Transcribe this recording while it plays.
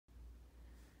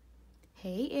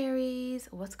Hey Aries,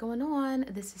 what's going on?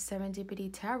 This is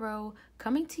Serendipity Tarot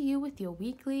coming to you with your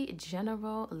weekly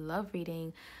general love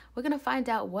reading. We're going to find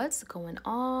out what's going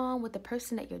on with the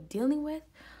person that you're dealing with,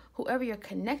 whoever you're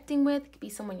connecting with. It could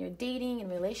be someone you're dating, in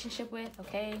a relationship with,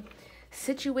 okay?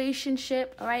 Situationship,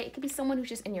 all right? It could be someone who's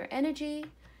just in your energy,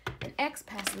 an ex,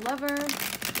 past lover.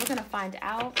 We're going to find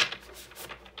out.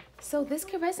 So this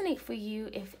could resonate for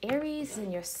you if Aries is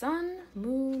in your sun,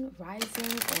 moon,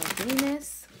 rising, or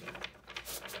Venus.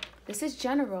 This is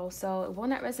general, so it will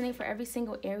not resonate for every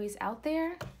single Aries out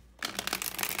there.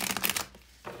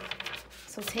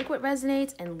 So take what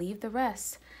resonates and leave the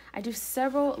rest. I do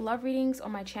several love readings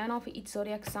on my channel for each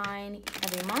zodiac sign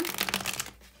every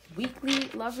month. Weekly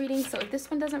love readings. So if this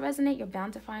one doesn't resonate, you're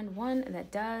bound to find one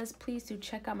that does. Please do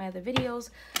check out my other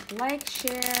videos. Like,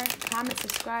 share, comment,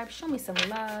 subscribe. Show me some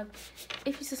love.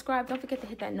 If you subscribe, don't forget to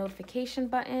hit that notification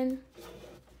button.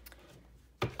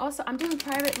 Also, I'm doing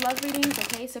private love readings,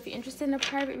 okay? So if you're interested in a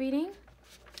private reading,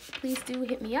 please do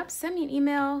hit me up. Send me an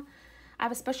email. I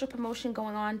have a special promotion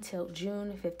going on till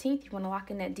June 15th. You want to lock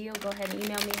in that deal, go ahead and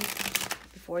email me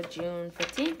before June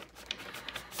 15th.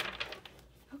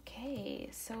 Okay,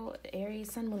 so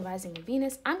Aries, Sun, Moon, Rising, and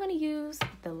Venus. I'm going to use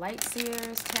the Light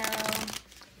Seers Tarot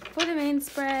for the main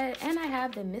spread. And I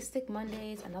have the Mystic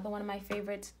Mondays, another one of my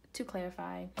favorites, to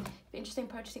clarify. If you're interested in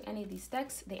purchasing any of these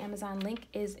decks, the Amazon link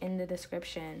is in the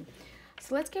description.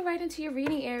 So let's get right into your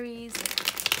reading, Aries.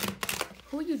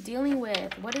 Who are you dealing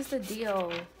with? What is the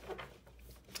deal?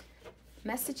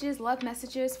 Messages, love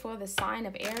messages for the sign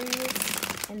of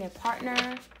Aries and their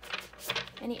partner.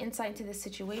 Any insight into this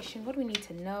situation? What do we need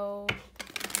to know?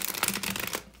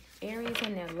 Aries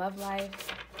and their love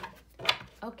life.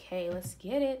 Okay, let's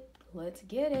get it. Let's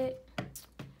get it.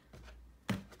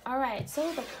 All right,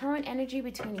 so the current energy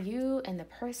between you and the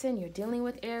person you're dealing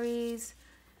with, Aries,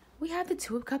 we have the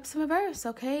Two of Cups in reverse,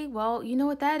 okay? Well, you know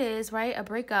what that is, right? A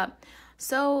breakup.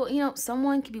 So,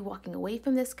 someone could be walking away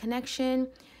from this connection,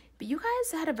 but you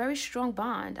guys had a very strong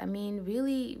bond. I mean,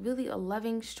 really, really a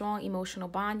loving, strong, emotional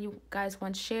bond you guys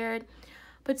once shared.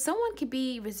 But someone could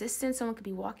be resistant. Someone could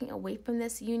be walking away from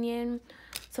this union.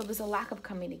 So there's a lack of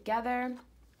coming together.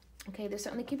 Okay, there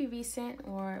certainly could be recent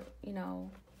or,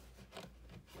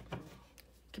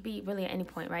 could be really at any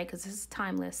point, right? Because this is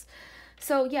timeless.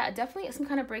 So yeah, definitely some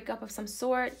kind of breakup of some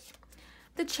sort.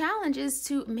 The challenge is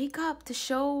to make up, to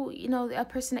show, a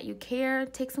person that you care,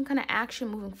 take some kind of action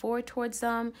moving forward towards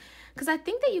them. Because I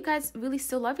think that you guys really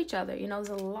still love each other. There's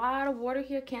a lot of water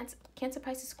here, Cancer,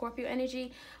 Pisces, Scorpio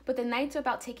energy. But the Knights are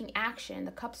about taking action.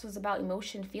 The Cups was about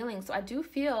emotion, feelings. So I do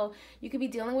feel you could be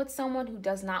dealing with someone who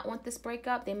does not want this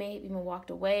breakup. They may have even walked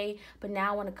away, but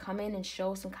now want to come in and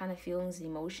show some kind of feelings and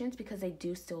emotions because they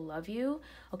do still love you.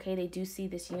 Okay, they do see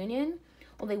this union.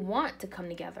 Or they want to come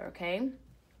together, okay?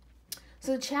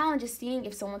 So the challenge is seeing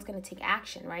if someone's going to take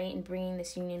action, right, and bringing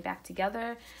this union back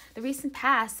together. The recent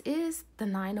past is the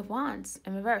Nine of Wands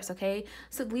in reverse, okay?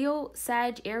 So Leo,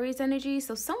 Sag, Aries energy.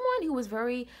 So someone who was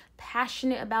very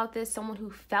passionate about this, someone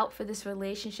who felt for this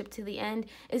relationship to the end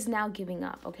is now giving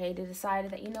up, okay? They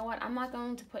decided that, you know what, I'm not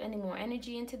going to put any more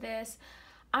energy into this.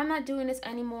 I'm not doing this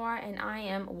anymore, and I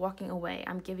am walking away.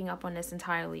 I'm giving up on this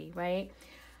entirely, right?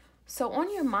 So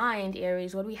on your mind,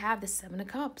 Aries, what do we have? The Seven of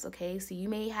Cups, okay? So you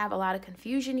may have a lot of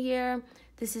confusion here.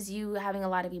 This is you having a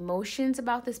lot of emotions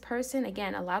about this person.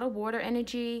 Again, a lot of water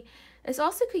energy. This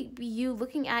also could be you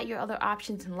looking at your other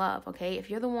options in love, okay? If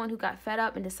you're the one who got fed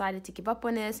up and decided to give up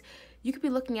on this, you could be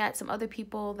looking at some other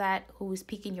people who is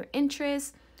piquing your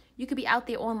interest. You could be out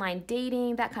there online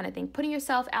dating, that kind of thing. Putting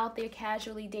yourself out there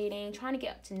casually dating, trying to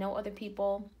get to know other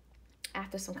people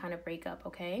after some kind of breakup,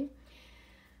 okay?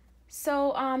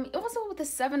 So also with the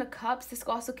Seven of Cups, this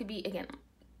also could be, again,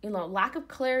 lack of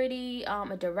clarity,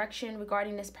 a direction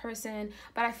regarding this person.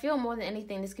 But I feel more than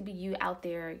anything, this could be you out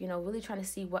there, really trying to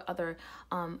see what other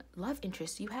love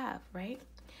interests you have, right?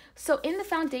 So in the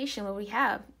foundation, where we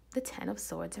have the Ten of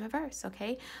Swords in reverse,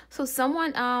 okay? So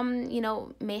someone,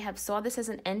 may have saw this as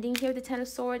an ending here, the Ten of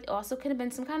Swords. It also could have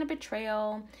been some kind of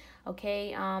betrayal,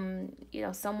 okay?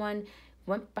 Someone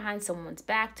went behind someone's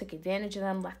back, took advantage of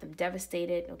them, left them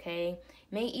devastated, okay?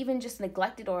 May even just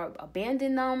neglected or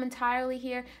abandoned them entirely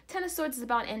here. Ten of Swords is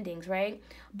about endings, right?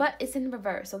 But it's in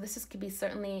reverse. So this could be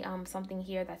certainly something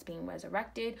here that's being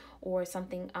resurrected, or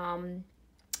something,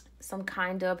 some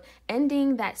kind of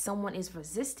ending that someone is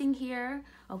resisting here,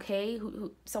 okay?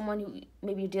 Someone who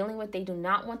maybe you're dealing with, they do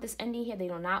not want this ending here. They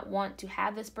do not want to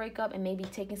have this breakup, and maybe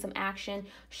taking some action,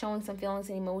 showing some feelings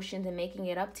and emotions and making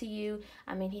it up to you.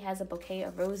 I mean, he has a bouquet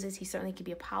of roses. He certainly could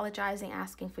be apologizing,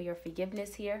 asking for your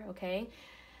forgiveness here, okay?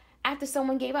 After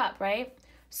someone gave up, right?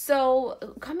 So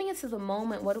coming into the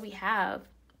moment, what do we have?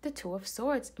 the Two of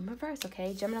Swords in reverse,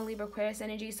 okay? Gemini, Libra, Aquarius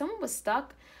energy. Someone was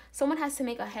stuck. Someone has to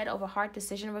make a head over heart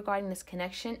decision regarding this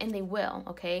connection, and they will,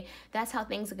 okay? That's how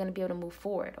things are going to be able to move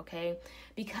forward, okay?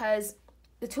 Because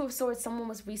the Two of Swords, someone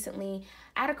was recently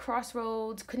at a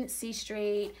crossroads, couldn't see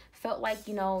straight, felt like,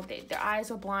 you know, their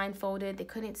eyes were blindfolded. They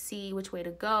couldn't see which way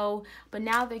to go, but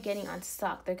now they're getting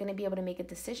unstuck. They're going to be able to make a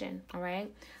decision, all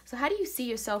right? So how do you see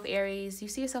yourself, Aries? You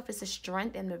see yourself as a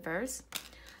strength in reverse.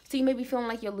 So you may be feeling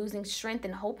like you're losing strength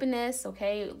and hope in this,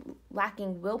 okay?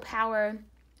 Lacking willpower,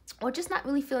 or just not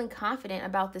really feeling confident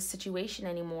about this situation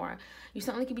anymore. You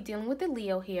certainly could be dealing with the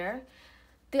Leo here.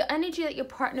 The energy that your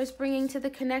partner's bringing to the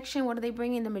connection, what are they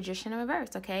bringing? The Magician in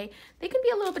reverse, okay? They can be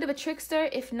a little bit of a trickster.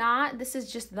 If not, this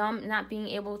is just them not being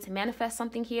able to manifest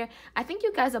something here. I think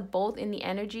you guys are both in the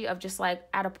energy of just like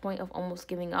at a point of almost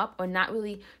giving up, or not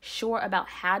really sure about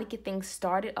how to get things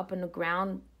started up on the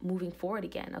ground moving forward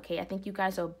again, okay? I think you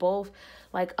guys are both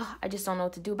like, oh, I just don't know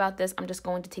what to do about this. I'm just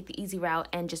going to take the easy route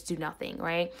and just do nothing,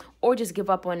 right? Or just give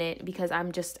up on it because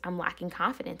I'm lacking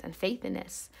confidence and faith in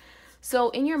this.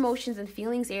 So in your emotions and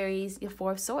feelings, Aries, your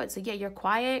Four of Swords. So yeah, you're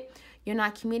quiet. You're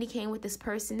not communicating with this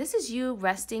person. This is you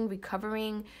resting,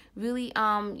 recovering, really,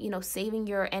 you know, saving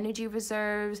your energy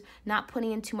reserves, not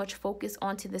putting in too much focus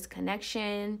onto this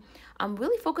connection.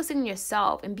 Really focusing on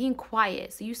yourself and being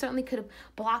quiet. So you certainly could have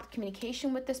blocked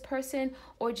communication with this person,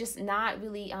 or just not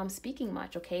really speaking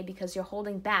much, okay? Because you're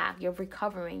holding back. You're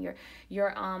recovering.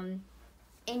 You're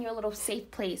in your little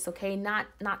safe place, okay? Not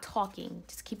talking,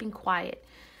 just keeping quiet.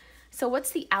 So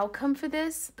what's the outcome for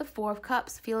this? The Four of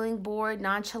Cups, feeling bored,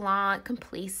 nonchalant,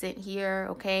 complacent here,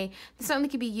 okay? This certainly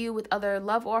could be you with other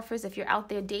love offers. If you're out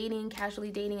there dating,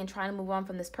 casually dating, and trying to move on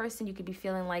from this person, you could be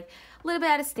feeling like a little bit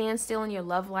at a standstill in your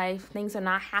love life. Things are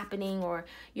not happening, or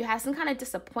you have some kind of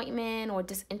disappointment or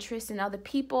disinterest in other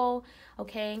people,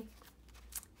 okay?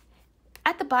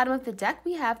 At the bottom of the deck,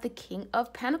 we have the King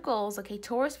of Pentacles, okay?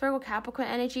 Taurus, Virgo, Capricorn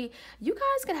energy. You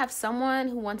guys could have someone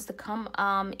who wants to come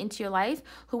into your life,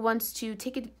 who wants to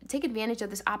take advantage of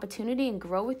this opportunity and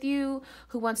grow with you,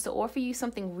 who wants to offer you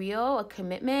something real, a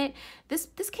commitment. This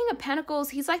King of Pentacles,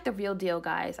 he's like the real deal,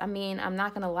 guys. I mean, I'm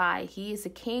not going to lie. He is a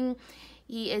king.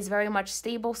 He is very much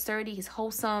stable, sturdy. He's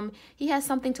wholesome. He has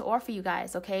something to offer you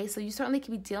guys, okay? So you certainly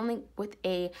could be dealing with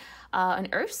an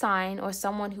earth sign, or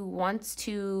someone who wants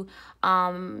to,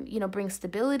 you know, bring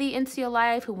stability into your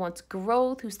life, who wants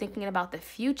growth, who's thinking about the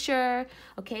future,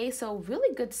 okay? So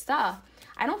really good stuff.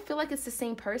 I don't feel like it's the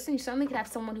same person. You certainly could have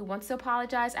someone who wants to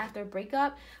apologize after a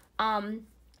breakup,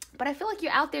 but I feel like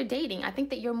you're out there dating. I think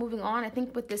that you're moving on. I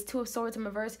think with this Two of Swords in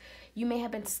reverse, you may have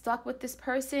been stuck with this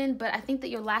person, but I think that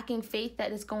you're lacking faith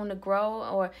that it's going to grow,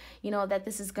 or, you know, that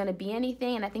this is going to be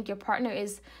anything. And I think your partner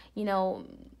is, you know,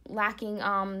 lacking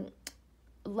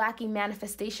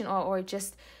manifestation, or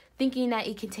just thinking that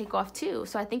it can take off too.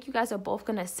 So I think you guys are both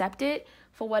going to accept it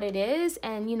for what it is.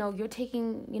 And, you know, you're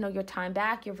taking, you know, your time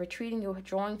back. You're retreating. You're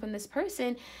withdrawing from this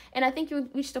person. And I think you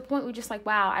reached a point where you're just like,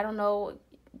 wow, I don't know.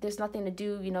 There's nothing to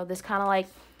do, you know, this kind of like,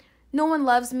 no one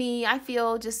loves me. I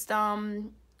feel just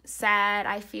sad.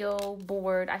 I feel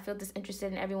bored. I feel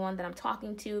disinterested in everyone that I'm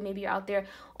talking to. Maybe you're out there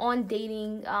on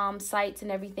dating sites and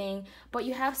everything, but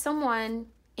you have someone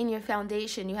in your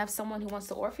foundation. You have someone who wants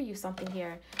to offer you something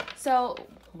here. So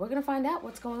we're going to find out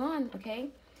what's going on, okay?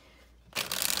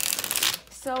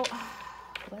 So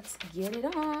let's get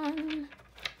it on.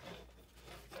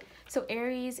 So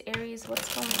Aries,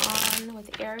 what's going on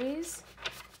with Aries?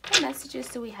 What messages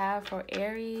do we have for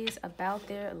Aries about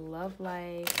their love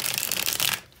life?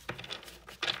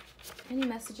 Any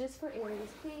messages for Aries,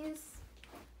 please?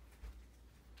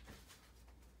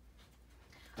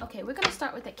 Okay, we're going to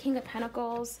start with the King of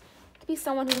Pentacles. It could be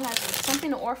someone who has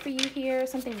something to offer you here,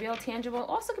 something real tangible.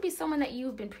 Also could be someone that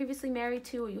you've been previously married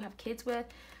to, or you have kids with.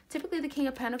 Typically, the King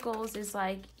of Pentacles is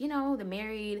like, you know, the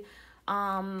married,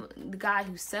 the guy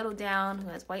who settled down, who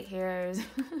has white hairs.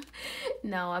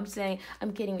 No, I'm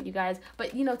kidding with you guys.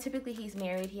 But, you know, typically he's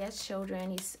married, he has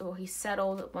children, he's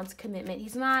settled, wants commitment.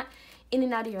 He's not in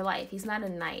and out of your life. He's not a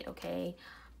knight, okay?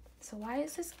 So why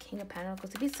is this King of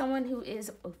Pentacles? It could be someone who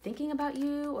is thinking about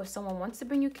you, or someone wants to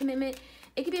bring you commitment.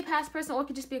 It could be a past person, or it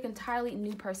could just be an entirely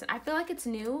new person. I feel like it's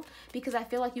new because I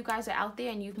feel like you guys are out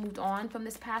there and you've moved on from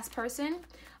this past person.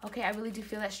 Okay, I really do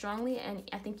feel that strongly, and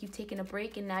I think you've taken a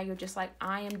break, and now you're just like,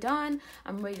 I am done.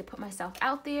 I'm ready to put myself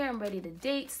out there. I'm ready to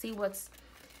date, see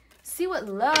what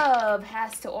love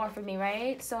has to offer me,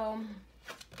 right? So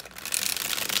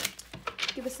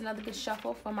give us another good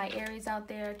shuffle for my Aries out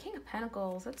there. King of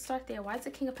Pentacles. Let's start there. Why is the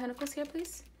King of Pentacles here,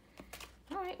 please?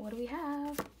 All right, what do we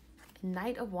have?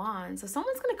 Knight of Wands. So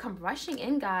someone's going to come rushing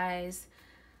in, guys.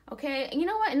 Okay, and you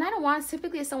know what? And Knight of Wands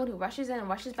typically is someone who rushes in and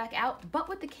rushes back out. But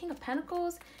with the King of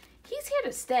Pentacles, he's here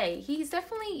to stay. He's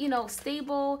definitely, you know,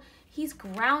 stable. He's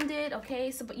grounded,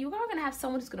 okay? So, but you are going to have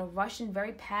someone who's going to rush in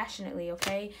very passionately,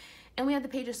 okay? And we have the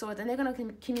Page of Swords, and they're going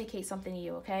to communicate something to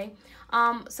you, okay?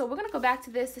 So we're going to go back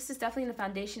to this. This is definitely in the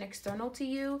foundation external to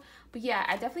you. But yeah,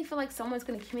 I definitely feel like someone's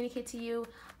going to communicate to you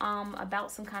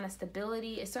about some kind of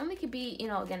stability. It certainly could be, you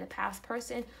know, again, a past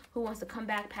person who wants to come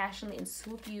back passionately and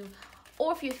swoop you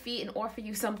off your feet and offer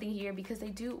you something here, because they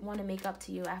do want to make up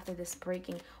to you after this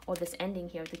breaking or this ending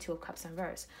here with the Two of Cups in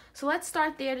reverse. So let's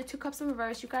start there. The Two Cups in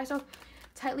reverse. You guys are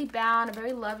tightly bound, a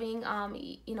very loving,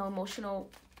 you know,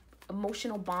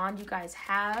 emotional bond you guys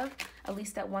have, at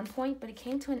least at one point, but it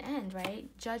came to an end, right?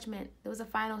 Judgment. There was a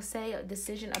final say, a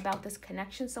decision about this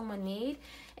connection someone made,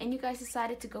 and you guys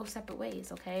decided to go separate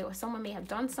ways, okay? Or someone may have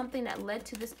done something that led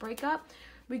to this breakup.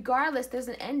 Regardless, there's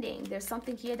an ending. There's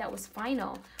something here that was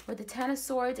final. With the Ten of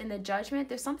Swords and the Judgment,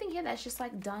 there's something here that's just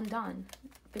like done.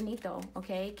 Finito,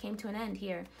 okay? Came to an end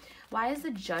here. Why is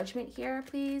the Judgment here,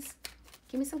 please?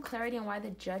 Give me some clarity on why the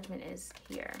Judgment is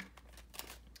here.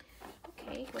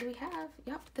 Okay, what do we have?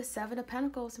 Yep, the Seven of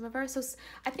Pentacles in reverse. So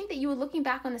I think that you were looking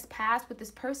back on this past with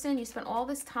this person. You spent all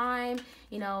this time,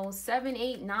 you know, 7,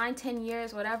 8, 9, 10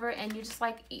 years, whatever. And you're just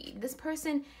like, this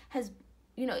person has,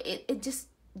 you know, it just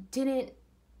didn't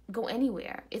go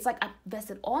anywhere. It's like I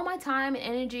invested all my time and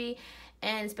energy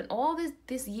and spent all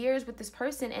this years with this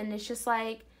person, and it's just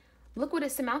like, look what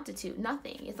it's amounted to.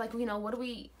 Nothing. It's like, you know, what do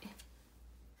we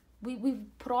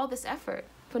put all this effort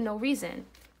for no reason.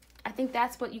 I think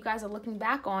that's what you guys are looking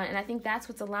back on, and I think that's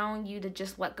what's allowing you to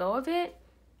just let go of it.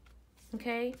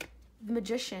 Okay? The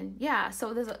Magician. Yeah,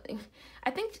 so I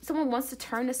think someone wants to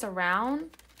turn this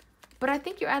around, but I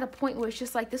think you're at a point where it's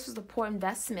just like, this was a poor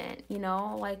investment, you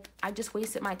know? Like, I just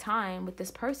wasted my time with this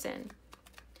person.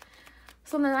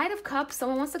 So the Knight of Cups,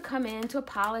 someone wants to come in to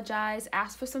apologize,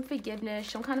 ask for some forgiveness,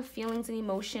 some kind of feelings and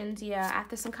emotions, yeah,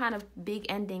 after some kind of big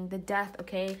ending, the death,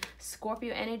 okay?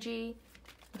 Scorpio energy,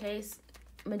 okay?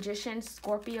 Magician,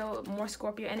 Scorpio, more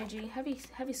Scorpio energy,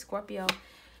 heavy Scorpio.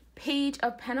 Page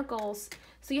of Pentacles.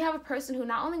 So you have a person who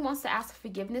not only wants to ask for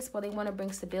forgiveness, but they want to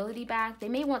bring stability back. They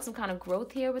may want some kind of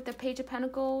growth here with the Page of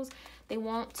Pentacles. They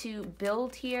want to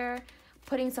build here,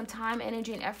 putting some time,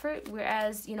 energy, and effort.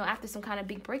 Whereas, you know, after some kind of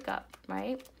big breakup,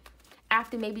 right?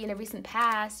 After maybe in a recent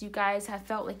past, you guys have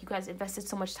felt like you guys invested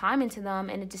so much time into them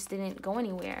and it just didn't go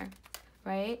anywhere,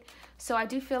 right? So I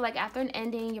do feel like after an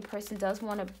ending, your person does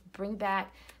want to bring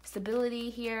back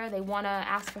stability here. They want to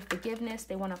ask for forgiveness.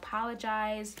 They want to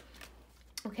apologize.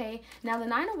 Okay, now the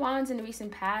Nine of Wands in the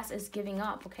recent past is giving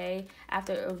up, okay?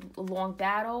 After a long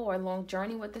battle or a long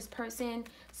journey with this person,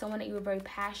 someone that you were very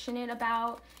passionate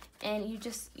about, and you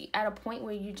just at a point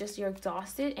where you're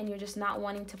exhausted and you're just not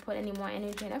wanting to put any more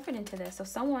energy and effort into this. So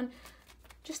someone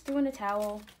just threw in the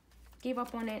towel, gave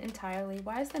up on it entirely.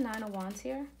 Why is the Nine of Wands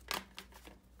here?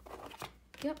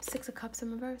 Yep, Six of Cups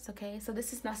in reverse, okay? So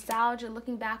this is nostalgia,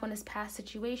 looking back on this past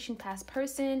situation, past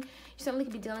person. You certainly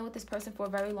could be dealing with this person for a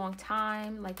very long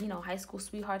time, like, you know, high school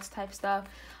sweethearts type stuff.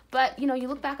 But, you know, you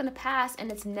look back on the past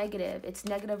and it's negative. It's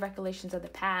negative recollections of the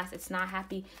past. It's not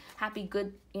happy,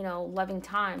 good, you know, loving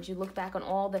times. You look back on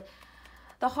all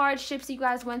the hardships you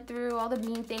guys went through, all the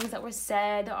mean things that were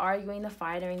said, the arguing, the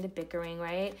fighting, the bickering,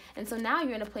 right? And so now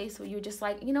you're in a place where you're just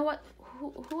like, you know what?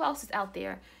 Who else is out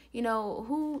there? You know,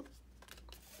 who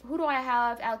do I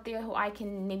have out there who I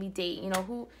can maybe date? You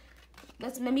know,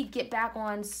 let's maybe get back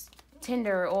on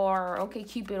Tinder or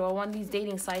OkCupid or one of these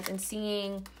dating sites and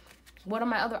seeing what are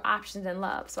my other options in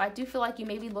love. So I do feel like you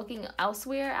may be looking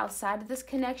elsewhere outside of this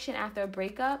connection after a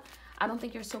breakup. I don't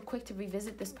think you're so quick to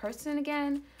revisit this person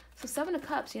again. So Seven of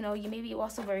Cups, you know, you may be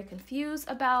also very confused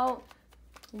about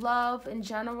love in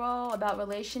general, about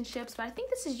relationships. But I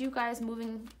think this is you guys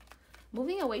moving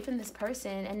away from this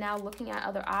person and now looking at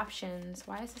other options.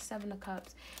 Why is the Seven of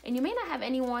Cups? And you may not have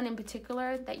anyone in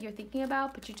particular that you're thinking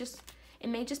about, but it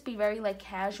may just be very like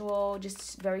casual,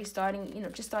 just starting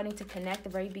to connect, the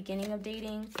very beginning of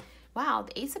dating. Wow,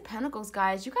 the Ace of Pentacles,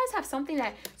 guys. You guys have something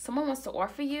that someone wants to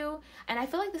offer you. And I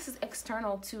feel like this is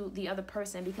external to the other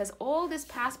person, because all this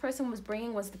past person was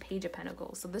bringing was the Page of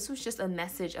Pentacles. So this was just a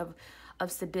message of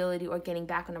stability or getting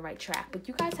back on the right track. But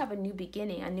you guys have a new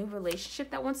beginning, a new relationship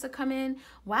that wants to come in.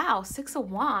 Wow, Six of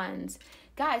Wands.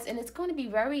 Guys, and it's going to be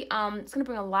very, it's going to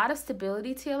bring a lot of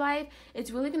stability to your life.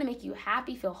 It's really going to make you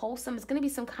happy, feel wholesome. It's going to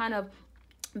be some kind of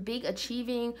big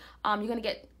achieving, you're going to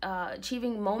get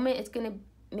achieving moment. It's going to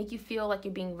make you feel like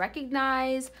you're being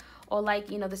recognized, or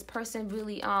like, you know, this person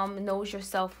really knows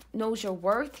your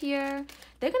worth here.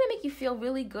 They're gonna make you feel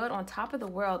really good on top of the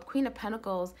world. Queen of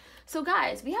Pentacles. So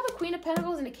guys, we have a Queen of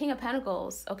Pentacles and a King of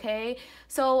Pentacles, okay?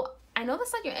 So I know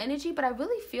that's not your energy, but I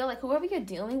really feel like whoever you're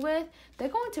dealing with, they're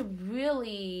going to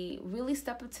really, really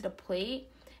step up to the plate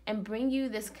and bring you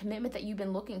this commitment that you've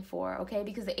been looking for, okay?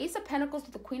 Because the Ace of Pentacles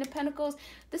with the Queen of Pentacles,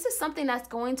 this is something that's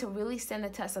going to really stand the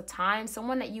test of time.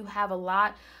 Someone that you have a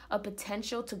lot of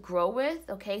potential to grow with,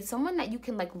 okay? Someone that you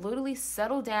can like literally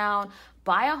settle down,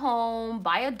 buy a home,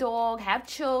 buy a dog, have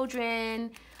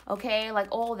children, okay, like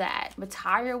all that,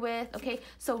 retire with, okay?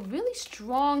 So really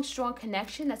strong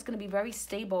connection that's going to be very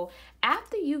stable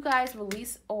after you guys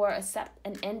release or accept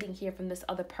an ending here from this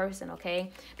other person,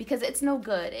 okay? Because it's no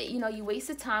good. You know, you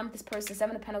wasted time with this person.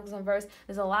 7 of Pentacles in reverse.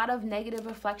 There's a lot of negative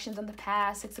reflections on the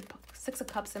past. Six of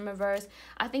Cups in reverse.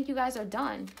 I think you guys are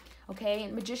done, okay?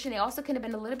 And Magician, they also could have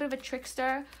been a little bit of a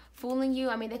trickster, fooling you.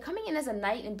 I mean, they're coming in as a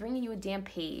knight and bringing you a damn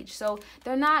page. So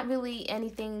they're not really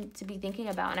anything to be thinking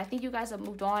about. And I think you guys have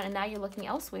moved on and now you're looking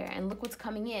elsewhere. And look what's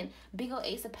coming in. Big ol'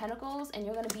 Ace of Pentacles, and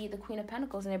you're going to be the Queen of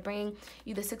Pentacles. And they're bringing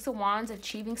you the 6 of Wands,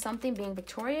 achieving something, being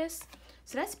victorious.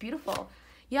 So that's beautiful.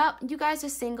 Yep, you guys are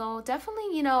single.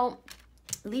 Definitely, you know,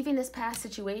 leaving this past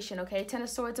situation, okay? 10 of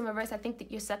Swords in reverse, I think that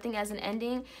you're setting as an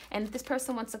ending. And if this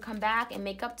person wants to come back and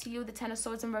make up to you, the 10 of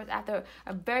Swords in reverse, after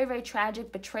a very, very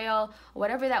tragic betrayal,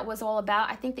 whatever that was all about,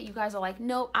 I think that you guys are like,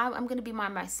 no, I'm going to be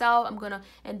myself. I'm going to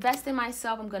invest in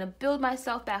myself. I'm going to build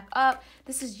myself back up.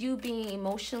 This is you being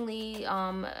emotionally,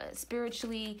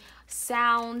 spiritually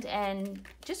sound and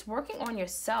just working on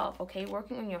yourself, okay?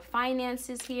 Working on your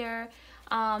finances here.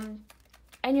 And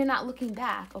you're not looking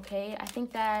back, okay? I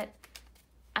think that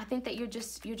you're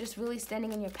just really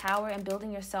standing in your power and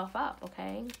building yourself up,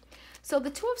 okay? So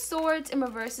the 2 of Swords in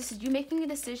reverse, this is you making a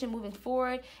decision moving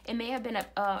forward. It may have been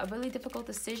a really difficult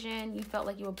decision. You felt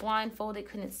like you were blindfolded,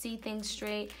 couldn't see things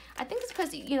straight. I think it's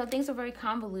because, you know, things are very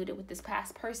convoluted with this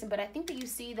past person, but I think that you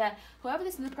see that whoever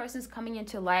this new person is coming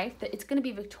into life, that it's going to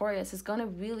be victorious. It's going to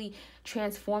really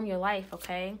transform your life,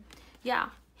 okay? Yeah,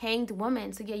 Hanged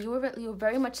Woman. So yeah, you were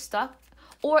very much stuck.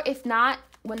 Or if not,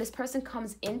 when this person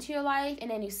comes into your life and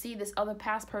then you see this other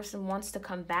past person wants to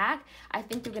come back, I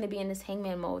think you're going to be in this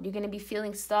hangman mode. You're going to be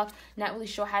feeling stuck, not really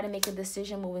sure how to make a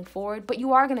decision moving forward. But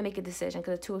you are going to make a decision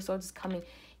because the 2 of Swords is coming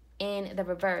in the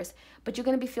reverse. But you're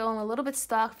going to be feeling a little bit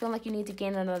stuck, feeling like you need to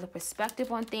gain another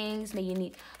perspective on things. Maybe you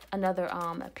need another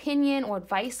opinion or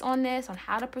advice on this, on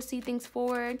how to proceed things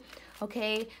forward.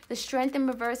 Okay, the Strength in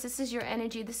reverse, this is your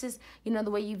energy. This is, you know, the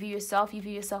way you view yourself. You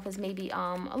view yourself as maybe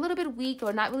a little bit weak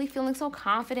or not really feeling so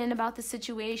confident about the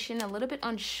situation, a little bit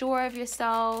unsure of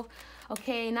yourself.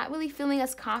 Okay, not really feeling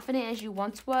as confident as you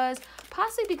once was,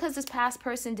 possibly because this past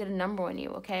person did a number on you,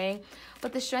 okay?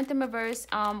 But the Strength in reverse,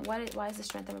 why is the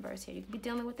Strength in reverse here? You could be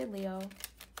dealing with a Leo.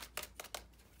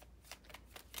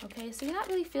 Okay, so you're not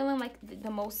really feeling like the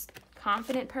most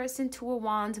confident person. 2 of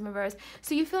Wands in reverse.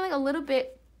 So you're feeling a little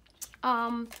bit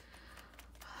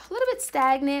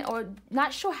stagnant or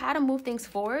not sure how to move things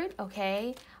forward,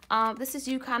 okay? This is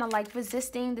you kind of like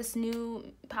resisting this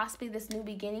possibly this new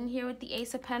beginning here with the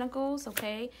Ace of Pentacles,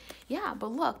 okay? Yeah,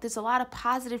 but look, there's a lot of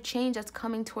positive change that's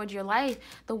coming towards your life,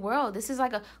 the world. This is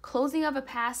like a closing of a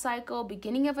past cycle,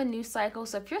 beginning of a new cycle.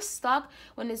 So if you're stuck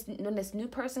when this new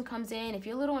person comes in, if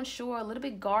you're a little unsure, a little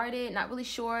bit guarded, not really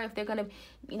sure if they're going to,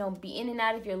 you know, be in and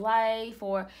out of your life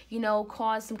or, you know,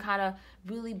 cause some kind of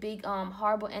really big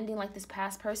horrible ending like this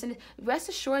past person, rest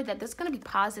assured that there's going to be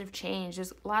positive change.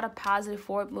 There's a lot of positive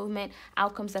forward movement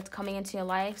outcomes that's coming into your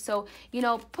life. So, you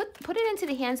know, put it into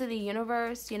the hands of the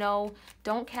universe. You know,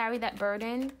 don't carry that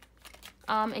burden.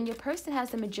 And your person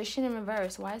has the Magician in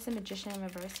reverse. Why is the Magician in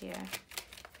reverse here?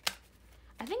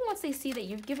 I think once they see that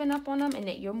you've given up on them and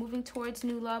that you're moving towards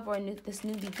new love or this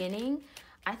new beginning,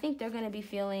 I think they're going to be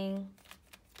feeling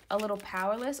a little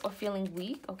powerless or feeling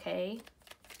weak, okay?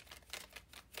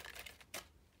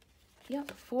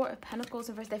 Yep, 4 of Pentacles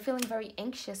in reverse. They're feeling very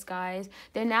anxious, guys.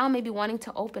 They're now maybe wanting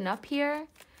to open up here.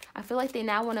 I feel like they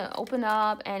now want to open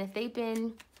up, and if they've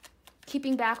been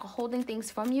keeping back or holding things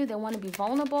from you, they want to be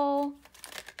vulnerable.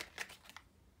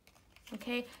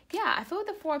 Okay, yeah, I feel with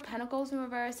the 4 of Pentacles in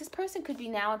reverse, this person could be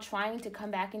now trying to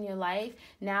come back in your life,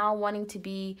 now wanting to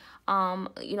be,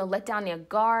 you know, let down their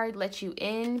guard, let you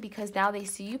in, because now they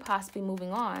see you possibly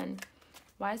moving on.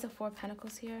 Why is the 4 of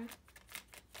Pentacles here?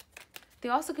 They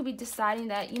also could be deciding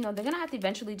that, you know, they're going to have to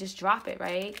eventually just drop it,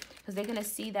 right? Because they're going to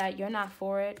see that you're not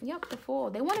for it. Yep, the Fool.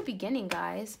 They want a beginning,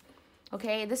 guys.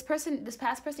 Okay, this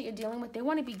past person you're dealing with, they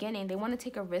want a beginning. They want to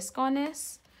take a risk on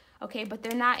this. Okay, but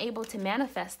they're not able to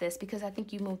manifest this because I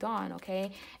think you moved on, okay?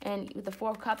 And with the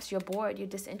 4 of Cups, you're bored. You're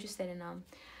disinterested in them.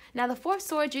 Now, the Four of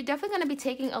Swords, you're definitely going to be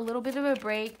taking a little bit of a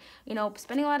break, you know,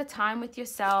 spending a lot of time with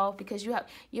yourself because you have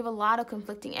a lot of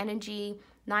conflicting energy.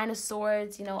 Nine of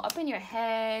Swords, you know, up in your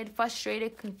head,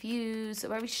 frustrated, confused,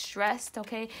 very stressed,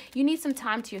 okay? You need some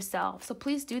time to yourself. So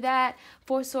please do that.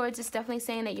 Four of Swords is definitely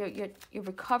saying that you're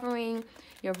recovering,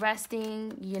 you're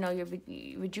resting, you know, you're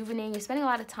rejuvenating, you're spending a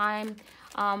lot of time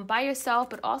by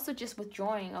yourself, but also just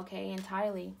withdrawing, okay,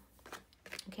 entirely.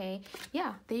 Okay,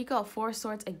 yeah, there you go. Four of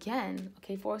Swords again.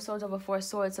 Okay, Four of Swords over Four of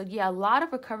Swords. So yeah, a lot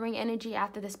of recovering energy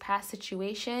after this past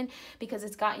situation because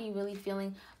it's got you really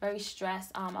feeling very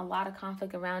stressed. A lot of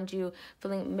conflict around you,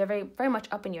 feeling very, very much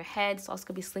up in your head. So also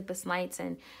could be sleepless nights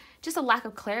and just a lack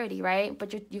of clarity, right?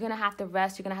 But you're gonna have to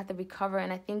rest. You're gonna have to recover,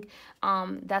 and I think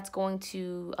that's going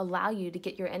to allow you to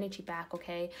get your energy back.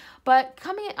 Okay, but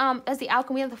coming as the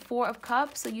outcome, we have the Four of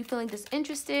Cups. So you feeling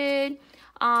disinterested.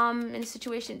 In a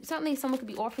situation, certainly someone could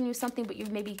be offering you something, but you're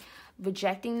maybe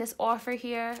rejecting this offer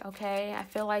here, okay? I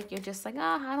feel like you're just like,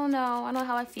 I don't know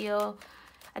how I feel.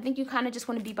 I think you kind of just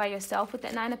want to be by yourself with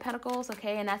that Nine of Pentacles,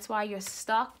 okay? And that's why you're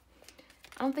stuck.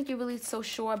 I don't think you're really so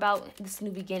sure about this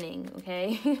new beginning,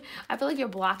 okay? I feel like you're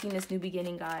blocking this new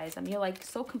beginning, guys. I mean, you're like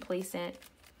so complacent.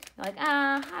 You're like,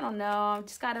 I don't know. I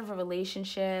just got out of a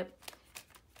relationship.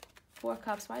 Four of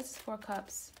Cups. Why is this Four of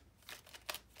Cups?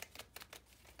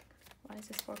 Why is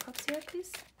this Four of Cups here,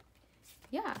 please?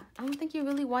 Yeah, I don't think you're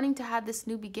really wanting to have this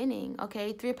new beginning,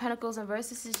 okay? Three of Pentacles in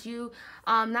reverse is you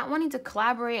not wanting to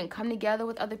collaborate and come together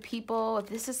with other people. If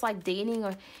this is like dating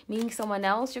or meeting someone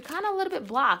else, you're kind of a little bit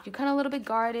blocked. You're kind of a little bit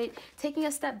guarded, taking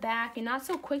a step back. You're not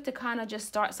so quick to kind of just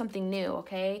start something new,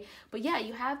 okay? But yeah,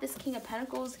 you have this King of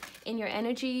Pentacles in your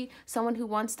energy, someone who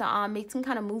wants to make some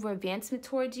kind of move or advancement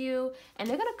towards you, and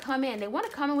they're going to come in. They want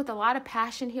to come in with a lot of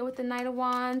passion here with the Knight of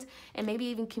Wands and maybe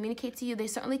even communicate to you. They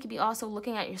certainly could be also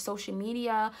looking at your social media,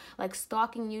 like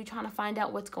stalking you, trying to find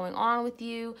out what's going on with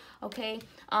you, okay?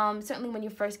 Certainly when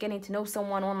you're first getting to know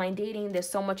someone, online dating, there's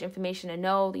so much information to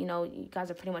know. You know, you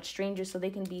guys are pretty much strangers, so they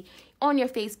can be on your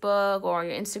Facebook or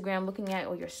your Instagram looking at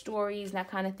all your stories, that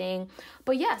kind of thing.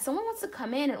 But yeah, someone wants to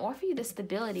come in and offer you this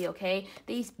stability, okay?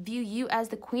 They view you as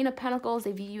the Queen of Pentacles.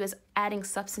 They view you as adding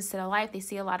substance to their life. They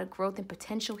see a lot of growth and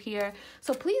potential here.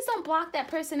 So please don't block that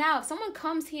person out. If someone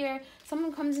comes here,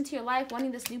 someone comes into your life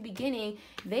wanting this new beginning,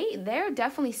 they're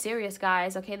definitely serious,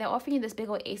 guys, okay? They're offering you this big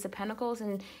old Ace of Pentacles,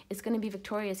 and it's going to be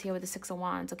victorious here with the Six of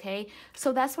Wands, okay?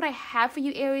 So that's what I have for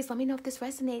you, Aries. Let me know if this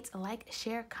resonates. Like,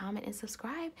 share, comment, and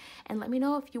subscribe. And let me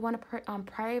know if you want a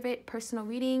private, personal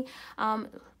reading.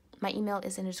 My email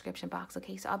is in the description box,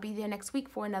 okay? So I'll be there next week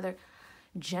for another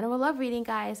general love reading,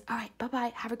 guys. All right,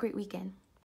 bye-bye. Have a great weekend.